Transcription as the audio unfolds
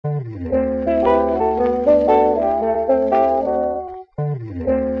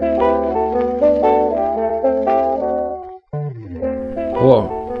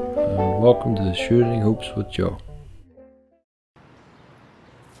Shooting Hoops with Joe.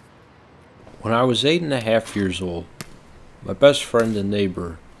 When I was 8.5 years old, my best friend and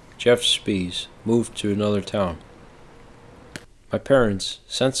neighbor, Jeff Spees, moved to another town. My parents,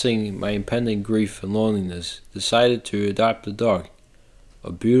 sensing my impending grief and loneliness, decided to adopt a dog,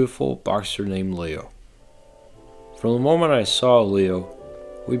 a beautiful boxer named Leo. From the moment I saw Leo,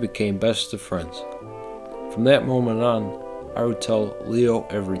 we became best of friends. From that moment on, I would tell Leo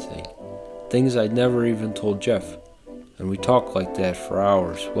everything, things I'd never even told Jeff, and we talked like that for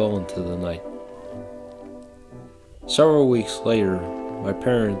hours well into the night. Several weeks later, my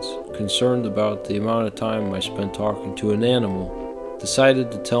parents, concerned about the amount of time I spent talking to an animal,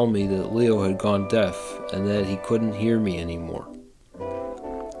 decided to tell me that Leo had gone deaf and that he couldn't hear me anymore.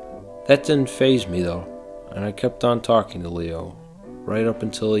 That didn't faze me though, and I kept on talking to Leo, right up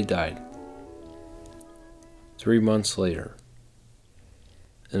until he died. 3 months later,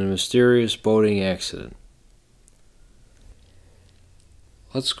 in a mysterious boating accident.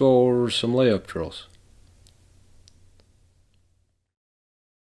 Let's go over some layup drills.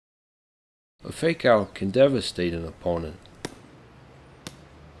 A fake out can devastate an opponent,